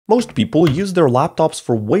Most people use their laptops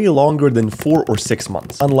for way longer than 4 or 6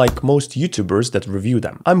 months, unlike most YouTubers that review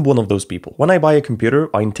them. I'm one of those people. When I buy a computer,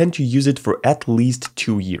 I intend to use it for at least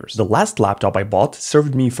 2 years. The last laptop I bought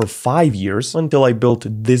served me for 5 years until I built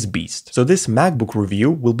this beast. So this MacBook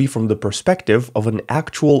review will be from the perspective of an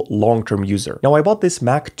actual long-term user. Now, I bought this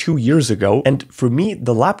Mac 2 years ago, and for me,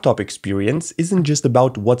 the laptop experience isn't just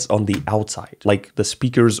about what's on the outside, like the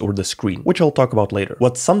speakers or the screen, which I'll talk about later.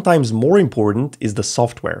 What's sometimes more important is the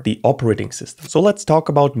software, the operating system. So let's talk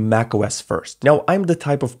about macOS first. Now, I'm the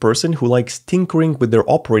type of person who likes tinkering with their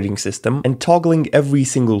operating system and toggling every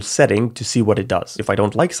single setting to see what it does. If I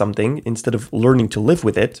don't like something, instead of learning to live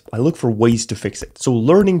with it, I look for ways to fix it. So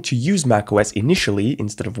learning to use macOS initially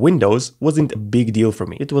instead of Windows wasn't a big deal for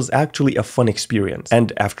me. It was actually a fun experience.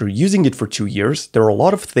 And after using it for 2 years, there are a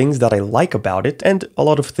lot of things that I like about it and a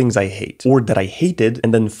lot of things I hate, or that I hated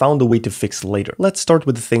and then found a way to fix later. Let's start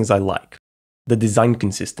with the things I like. The design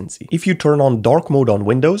consistency. If you turn on dark mode on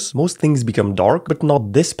Windows, most things become dark, but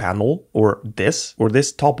not this panel, or this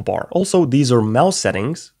top bar. Also, these are mouse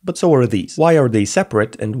settings, but so are these. Why are they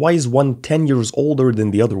separate, and why is one 10 years older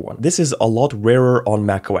than the other one? This is a lot rarer on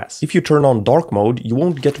macOS. If you turn on dark mode, you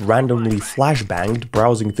won't get randomly flashbanged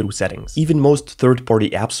browsing through settings. Even most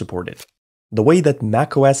third-party apps support it. The way that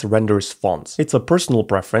macOS renders fonts. It's a personal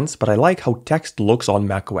preference, but I like how text looks on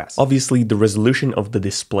macOS. Obviously, the resolution of the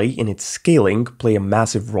display and its scaling play a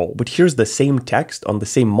massive role, but here's the same text on the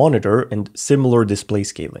same monitor and similar display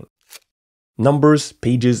scaling. Numbers,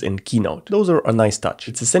 pages, and Keynote. Those are a nice touch.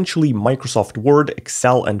 It's essentially Microsoft Word,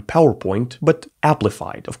 Excel, and PowerPoint, but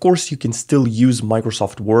amplified. Of course, you can still use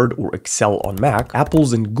Microsoft Word or Excel on Mac.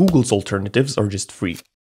 Apple's and Google's alternatives are just free.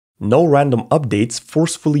 No random updates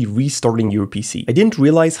forcefully restarting your PC. I didn't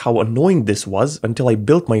realize how annoying this was until I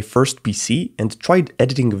built my first PC and tried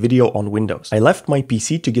editing a video on Windows. I left my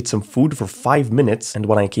PC to get some food for 5 minutes, and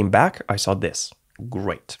when I came back, I saw this.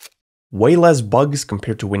 Great. Way less bugs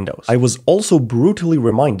compared to Windows. I was also brutally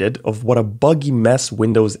reminded of what a buggy mess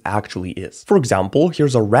Windows actually is. For example,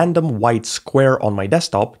 here's a random white square on my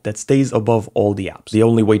desktop that stays above all the apps. The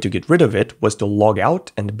only way to get rid of it was to log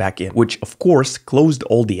out and back in, which of course closed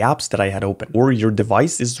all the apps that I had open. Or your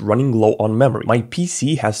device is running low on memory. My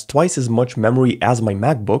PC has twice as much memory as my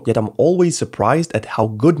MacBook, yet I'm always surprised at how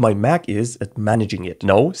good my Mac is at managing it.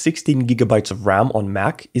 No, 16 gigabytes of RAM on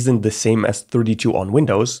Mac isn't the same as 32 on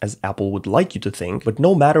Windows, as Apple would like you to think, but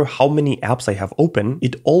no matter how many apps I have open,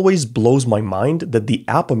 it always blows my mind that the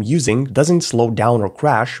app I'm using doesn't slow down or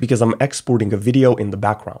crash because I'm exporting a video in the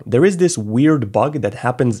background. There is this weird bug that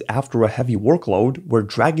happens after a heavy workload where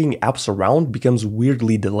dragging apps around becomes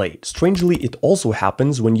weirdly delayed. Strangely, it also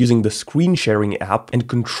happens when using the screen sharing app and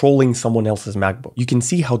controlling someone else's MacBook. You can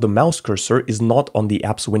see how the mouse cursor is not on the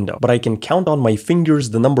app's window, but I can count on my fingers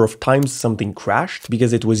the number of times something crashed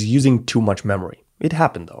because it was using too much memory. It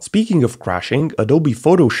happened though. Speaking of crashing, Adobe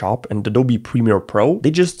Photoshop and Adobe Premiere Pro,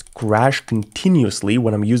 they just crash continuously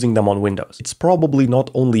when I'm using them on Windows. It's probably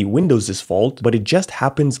not only Windows' fault, but it just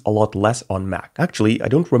happens a lot less on Mac. Actually, I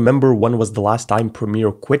don't remember when was the last time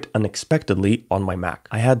Premiere quit unexpectedly on my Mac.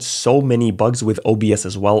 I had so many bugs with OBS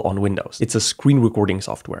as well on Windows. It's a screen recording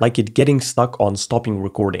software, like it getting stuck on stopping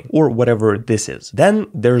recording, or whatever this is. Then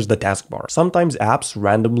there's the taskbar. Sometimes apps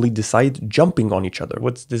randomly decide jumping on each other.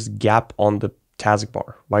 What's this gap on the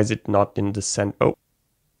taskbar? Why is it not in the center? Oh,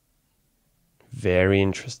 very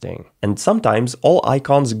interesting. And sometimes all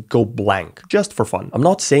icons go blank, just for fun. I'm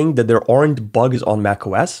not saying that there aren't bugs on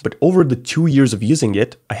macOS, but over the 2 years of using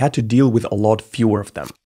it, I had to deal with a lot fewer of them.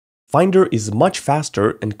 Finder is much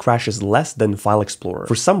faster and crashes less than File Explorer.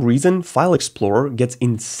 For some reason, File Explorer gets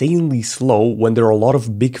insanely slow when there are a lot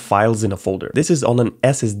of big files in a folder. This is on an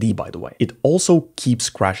SSD, by the way. It also keeps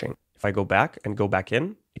crashing. If I go back and go back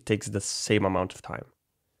in, it takes the same amount of time.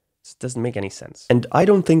 This doesn't make any sense. And I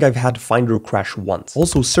don't think I've had Finder crash once.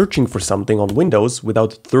 Also, searching for something on Windows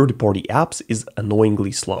without third-party apps is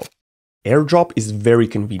annoyingly slow. AirDrop is very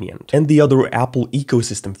convenient. And the other Apple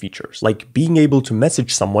ecosystem features, like being able to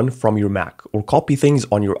message someone from your Mac, or copy things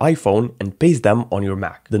on your iPhone and paste them on your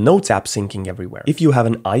Mac. The Notes app syncing everywhere. If you have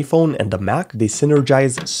an iPhone and a Mac, they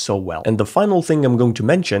synergize so well. And the final thing I'm going to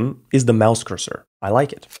mention is the mouse cursor. I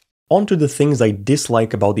like it. On to the things I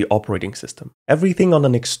dislike about the operating system. Everything on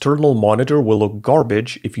an external monitor will look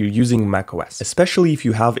garbage if you're using macOS, especially if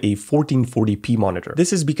you have a 1440p monitor.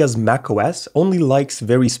 This is because macOS only likes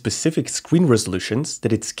very specific screen resolutions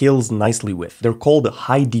that it scales nicely with. They're called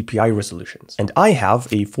high DPI resolutions. And I have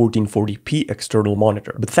a 1440p external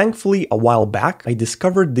monitor. But thankfully, a while back, I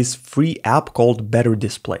discovered this free app called Better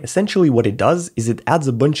Display. Essentially what it does is it adds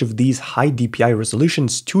a bunch of these high DPI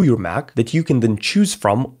resolutions to your Mac that you can then choose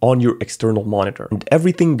from on on your external monitor, and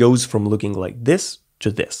everything goes from looking like this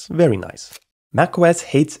to this. Very nice. macOS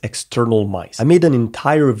hates external mice. I made an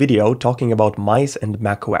entire video talking about mice and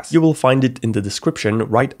macOS. You will find it in the description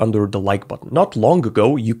right under the like button. Not long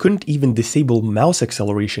ago, you couldn't even disable mouse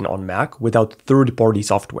acceleration on Mac without third-party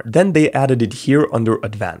software. Then they added it here under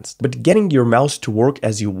advanced. But getting your mouse to work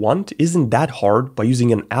as you want isn't that hard by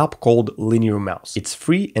using an app called Linear Mouse. It's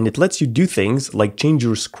free and it lets you do things like change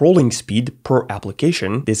your scrolling speed per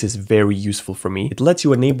application. This is very useful for me. It lets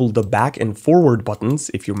you enable the back and forward buttons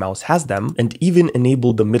if your mouse has them, and even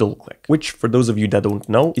enable the middle click, which, for those of you that don't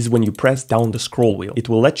know, is when you press down the scroll wheel. It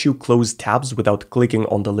will let you close tabs without clicking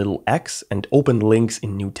on the little X and open links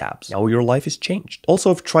in new tabs. Now your life is changed.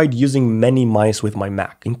 Also, I've tried using many mice with my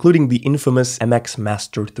Mac, including the infamous MX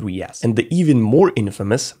Master 3S and the even more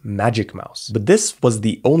infamous Magic Mouse. But this was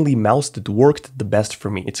the only mouse that worked the best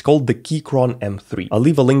for me. It's called the Keychron M3. I'll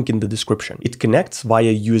leave a link in the description. It connects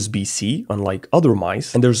via USB-C, unlike other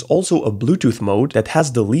mice, and there's also a Bluetooth mode that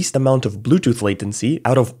has the least amount of Bluetooth latency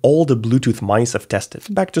out of all the Bluetooth mice I've tested.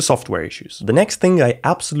 Back to software issues. The next thing I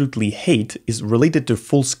absolutely hate is related to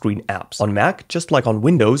full screen apps. On Mac, just like on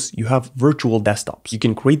Windows, you have virtual desktops. You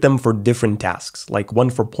can create them for different tasks, like one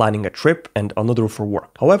for planning a trip and another for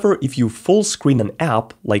work. However, if you full screen an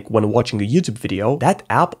app, like when watching a YouTube video, that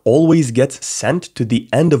app always gets sent to the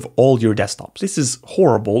end of all your desktops. This is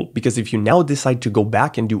horrible because if you now decide to go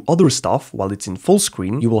back and do other stuff while it's in full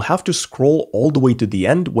screen, you will have to scroll all the way to the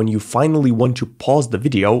end when you finally want to pause the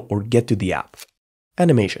video or get to the app.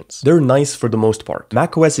 Animations. They're nice for the most part.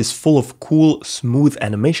 macOS is full of cool, smooth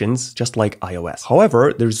animations, just like iOS.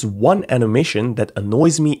 However, there's one animation that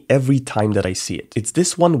annoys me every time that I see it. It's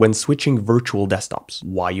this one when switching virtual desktops.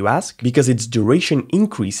 Why, you ask? Because its duration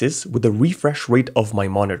increases with the refresh rate of my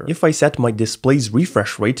monitor. If I set my display's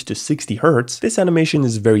refresh rate to 60 Hz, this animation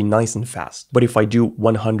is very nice and fast. But if I do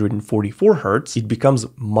 144 Hz, it becomes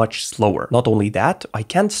much slower. Not only that, I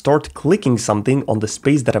can't start clicking something on the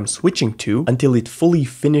space that I'm switching to until it fully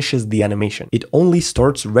finishes the animation. It only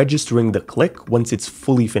starts registering the click once it's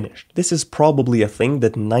fully finished. This is probably a thing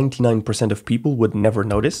that 99% of people would never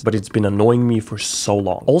notice, but it's been annoying me for so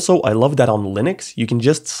long. Also, I love that on Linux, you can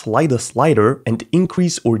just slide a slider and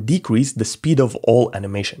increase or decrease the speed of all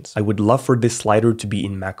animations. I would love for this slider to be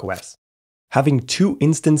in macOS. Having two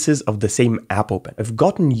instances of the same app open. I've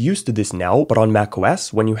gotten used to this now, but on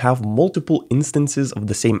macOS, when you have multiple instances of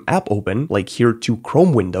the same app open, like here two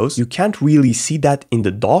Chrome windows, you can't really see that in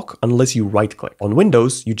the dock unless you right-click. On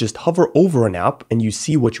Windows, you just hover over an app and you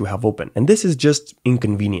see what you have open. And this is just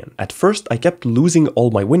inconvenient. At first, I kept losing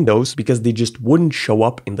all my windows because they just wouldn't show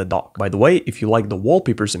up in the dock. By the way, if you like the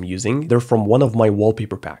wallpapers I'm using, they're from one of my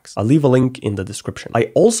wallpaper packs. I'll leave a link in the description.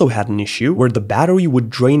 I also had an issue where the battery would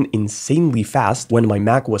drain insanely fast when my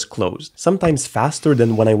Mac was closed, sometimes faster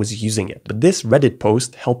than when I was using it, but this Reddit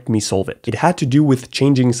post helped me solve it. It had to do with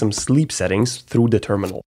changing some sleep settings through the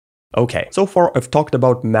terminal. Okay, so far I've talked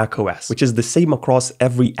about macOS, which is the same across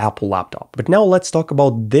every Apple laptop. But now let's talk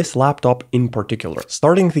about this laptop in particular.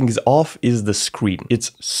 Starting things off is the screen.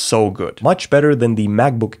 It's so good. Much better than the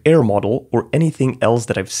MacBook Air model or anything else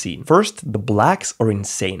that I've seen. First, the blacks are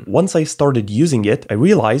insane. Once I started using it, I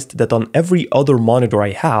realized that on every other monitor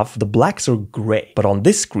I have, the blacks are gray. But on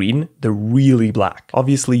this screen, they're really black.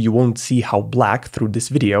 Obviously, you won't see how black through this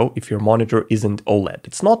video if your monitor isn't OLED.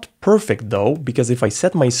 It's not perfect though, because if I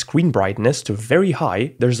set my screen brightness to very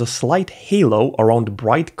high, there's a slight halo around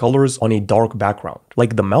bright colors on a dark background,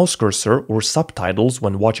 like the mouse cursor or subtitles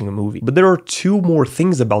when watching a movie. But there are two more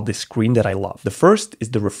things about this screen that I love. The first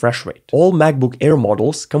is the refresh rate. All MacBook Air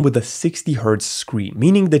models come with a 60 Hz screen,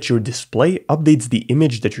 meaning that your display updates the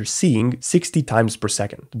image that you're seeing 60 times per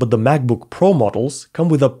second. But the MacBook Pro models come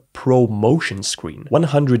with a Pro Motion screen,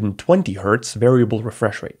 120 Hz variable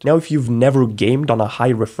refresh rate. Now, if you've never gamed on a high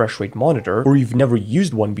refresh rate monitor, or you've never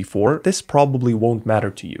used one before, this probably won't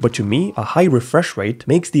matter to you. But to me, a high refresh rate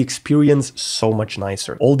makes the experience so much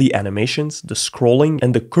nicer. All the animations, the scrolling,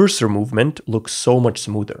 and the cursor movement look so much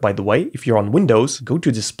smoother. By the way, if you're on Windows, go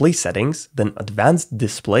to Display Settings, then Advanced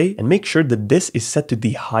Display, and make sure that this is set to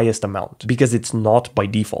the highest amount, because it's not by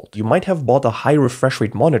default. You might have bought a high refresh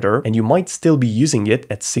rate monitor, and you might still be using it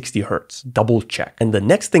at 60 Hz. Double check. And the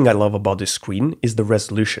next thing I love about this screen is the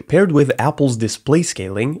resolution. Paired with Apple's display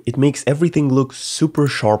scaling, it makes everything look super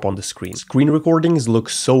sharp on the screen. Screen recordings look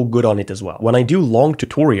so good on it as well. When I do long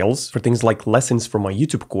tutorials for things like lessons for my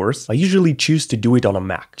YouTube course, I usually choose to do it on a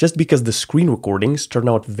Mac, just because the screen recordings turn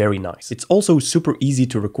out very nice. It's also super easy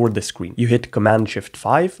to record the screen. You hit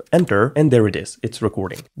Command-Shift-5, enter, and there it is, it's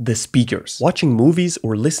recording. The speakers. Watching movies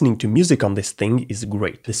or listening to music on this thing is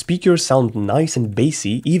great. The speakers sound nice and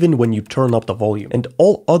bassy even when you turn up the volume. And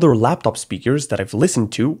all other laptop speakers that I've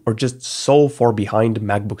listened to are just so far behind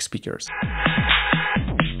MacBook speakers.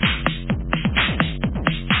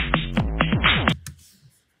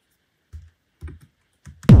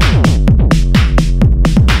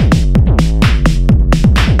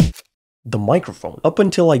 The microphone. Up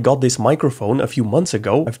until I got this microphone a few months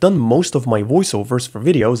ago, I've done most of my voiceovers for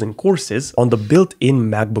videos and courses on the built-in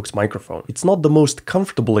MacBook's microphone. It's not the most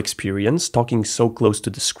comfortable experience talking so close to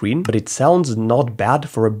the screen, but it sounds not bad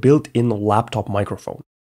for a built-in laptop microphone.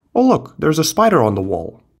 Oh look, there's a spider on the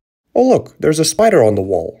wall. Oh look, there's a spider on the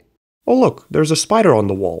wall. Oh look, there's a spider on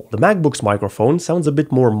the wall. The MacBook's microphone sounds a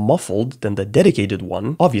bit more muffled than the dedicated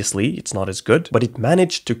one. Obviously, it's not as good, but it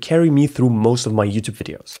managed to carry me through most of my YouTube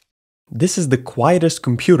videos. This is the quietest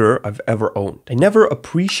computer I've ever owned. I never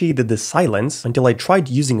appreciated the silence until I tried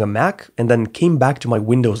using a Mac and then came back to my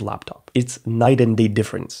Windows laptop. It's night and day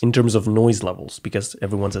difference in terms of noise levels because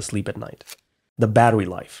everyone's asleep at night. The battery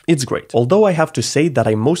life. It's great. Although I have to say that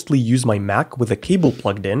I mostly use my Mac with a cable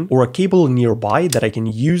plugged in or a cable nearby that I can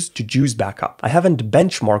use to juice back up. I haven't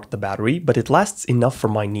benchmarked the battery, but it lasts enough for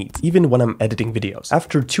my needs, even when I'm editing videos.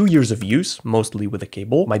 After 2 years of use, mostly with a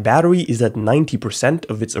cable, my battery is at 90%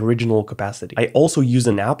 of its original capacity. I also use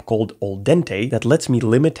an app called Al Dente that lets me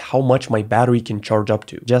limit how much my battery can charge up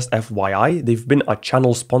to. Just FYI, they've been a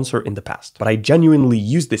channel sponsor in the past, but I genuinely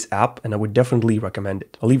use this app and I would definitely recommend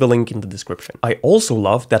it. I'll leave a link in the description. I also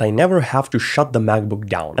love that I never have to shut the MacBook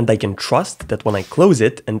down, and I can trust that when I close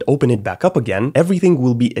it and open it back up again, everything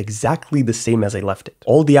will be exactly the same as I left it.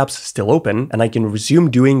 All the apps still open, and I can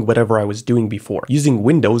resume doing whatever I was doing before. Using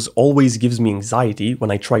Windows always gives me anxiety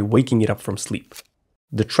when I try waking it up from sleep.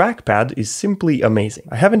 The trackpad is simply amazing.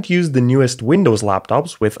 I haven't used the newest Windows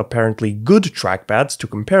laptops with apparently good trackpads to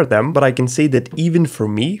compare them, but I can say that even for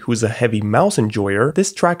me, who's a heavy mouse enjoyer,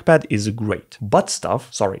 this trackpad is great. But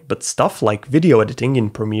stuff like video editing in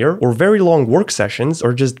Premiere or very long work sessions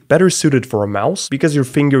are just better suited for a mouse because your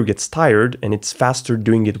finger gets tired and it's faster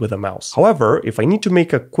doing it with a mouse. However, if I need to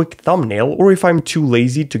make a quick thumbnail or if I'm too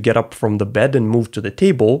lazy to get up from the bed and move to the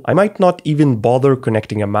table, I might not even bother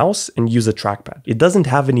connecting a mouse and use a trackpad. It doesn't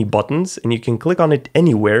have any buttons and you can click on it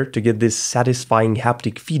anywhere to get this satisfying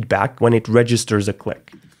haptic feedback when it registers a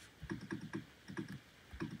click.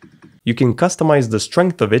 You can customize the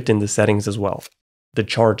strength of it in the settings as well. The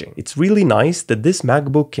charging. It's really nice that this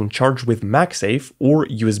MacBook can charge with MagSafe or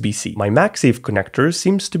USB-C. My MagSafe connector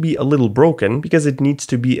seems to be a little broken because it needs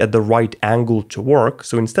to be at the right angle to work,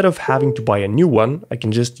 so instead of having to buy a new one, I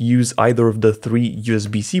can just use either of the 3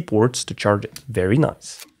 USB-C ports to charge it. Very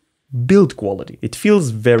nice. Build quality. It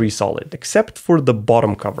feels very solid, except for the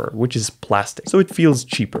bottom cover, which is plastic, so it feels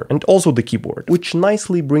cheaper. And also the keyboard, which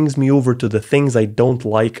nicely brings me over to the things I don't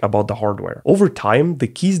like about the hardware. Over time, the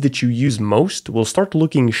keys that you use most will start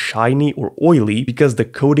looking shiny or oily because the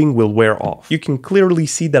coating will wear off. You can clearly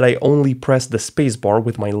see that I only press the spacebar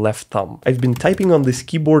with my left thumb. I've been typing on this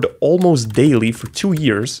keyboard almost daily for 2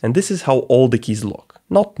 years, and this is how all the keys look.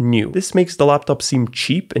 Not new. This makes the laptop seem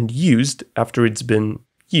cheap and used after it's been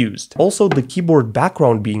used. Also, the keyboard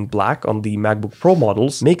background being black on the MacBook Pro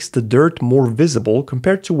models makes the dirt more visible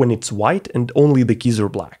compared to when it's white and only the keys are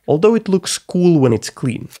black, although it looks cool when it's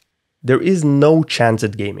clean. There is no chance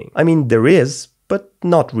at gaming. I mean, there is, but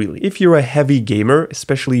not really. If you're a heavy gamer,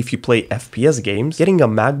 especially if you play FPS games, getting a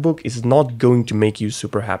MacBook is not going to make you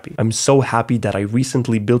super happy. I'm so happy that I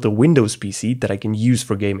recently built a Windows PC that I can use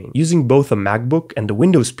for gaming. Using both a MacBook and a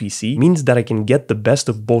Windows PC means that I can get the best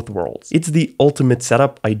of both worlds. It's the ultimate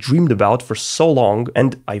setup I dreamed about for so long,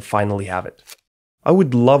 and I finally have it. I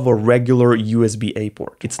would love a regular USB-A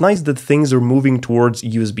port. It's nice that things are moving towards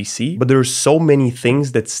USB-C, but there are so many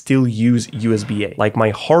things that still use USB-A, like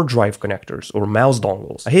my hard drive connectors or mouse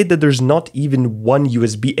dongles. I hate that there's not even one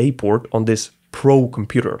USB-A port on this Pro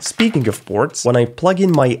computer. Speaking of ports, when I plug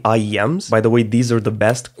in my IEMs, by the way, these are the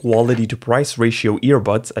best quality to price ratio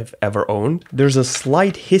earbuds I've ever owned, there's a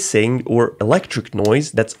slight hissing or electric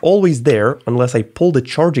noise that's always there unless I pull the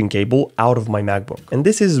charging cable out of my MacBook. And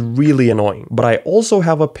this is really annoying. But I also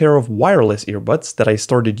have a pair of wireless earbuds that I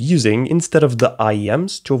started using instead of the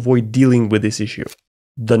IEMs to avoid dealing with this issue.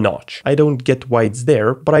 The notch. I don't get why it's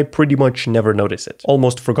there, but I pretty much never notice it.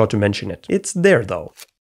 Almost forgot to mention it. It's there though.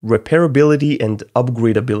 repairability and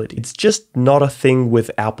upgradability. It's just not a thing with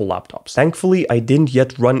Apple laptops. Thankfully, I didn't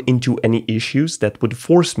yet run into any issues that would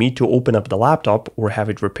force me to open up the laptop or have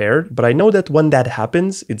it repaired, but I know that when that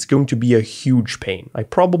happens, it's going to be a huge pain. I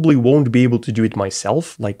probably won't be able to do it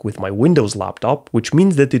myself, like with my Windows laptop, which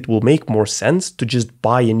means that it will make more sense to just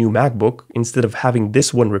buy a new MacBook instead of having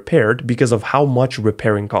this one repaired because of how much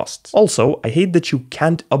repairing costs. Also, I hate that you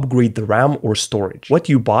can't upgrade the RAM or storage. What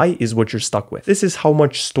you buy is what you're stuck with. This is how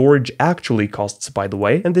much storage actually costs, by the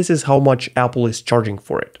way, and this is how much Apple is charging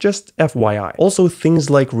for it. Just FYI. Also, things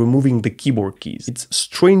like removing the keyboard keys. It's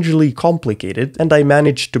strangely complicated, and I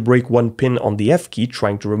managed to break one pin on the F key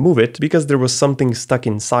trying to remove it because there was something stuck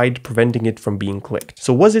inside preventing it from being clicked.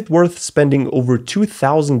 So was it worth spending over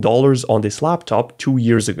 $2,000 on this laptop 2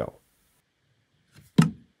 years ago?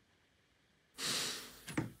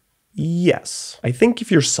 Yes. I think if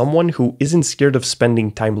you're someone who isn't scared of spending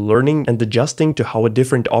time learning and adjusting to how a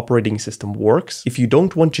different operating system works, if you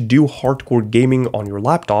don't want to do hardcore gaming on your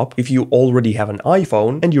laptop, if you already have an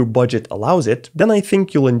iPhone and your budget allows it, then I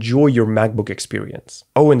think you'll enjoy your MacBook experience.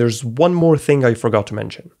 Oh, and there's one more thing I forgot to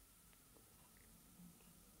mention.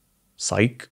 Psych.